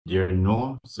There are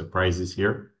no surprises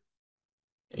here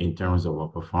in terms of our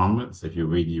performance. If you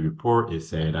read the report, it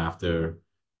said after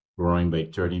growing by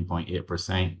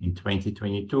 13.8% in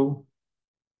 2022,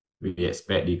 we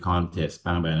expect the economy to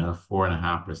expand by another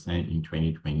 4.5% in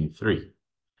 2023,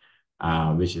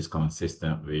 which is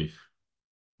consistent with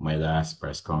my last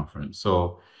press conference.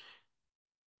 So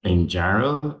in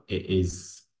general, it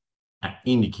is an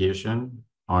indication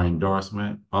or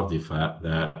endorsement of the fact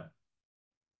that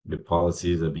the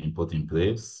policies have been put in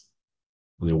place,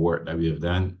 the work that we have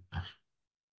done,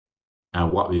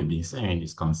 and what we've been saying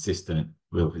is consistent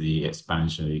with the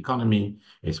expansion of the economy.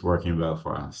 It's working well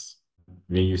for us.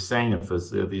 When you sign a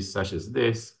facility such as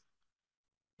this,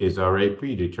 it's already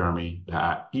predetermined that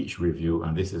at each review,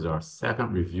 and this is our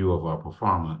second review of our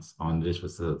performance on this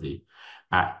facility,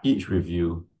 at each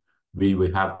review, we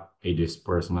will have a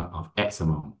disbursement of X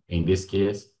amount. In this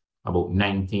case, about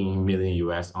 19 million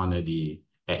US under the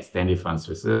extended funds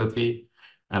facility,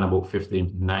 and about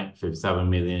 57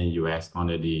 million US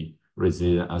under the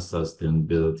resilient and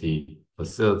sustainability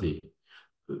facility.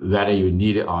 Whether you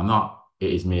need it or not,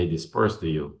 it is made dispersed to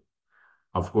you.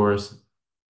 Of course,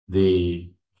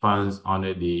 the funds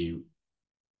under the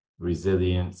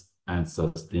resilience and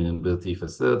sustainability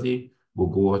facility will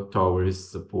go towards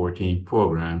supporting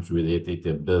programs related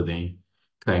to building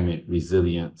climate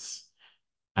resilience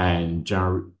and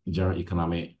general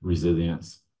economic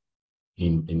resilience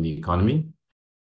in the economy.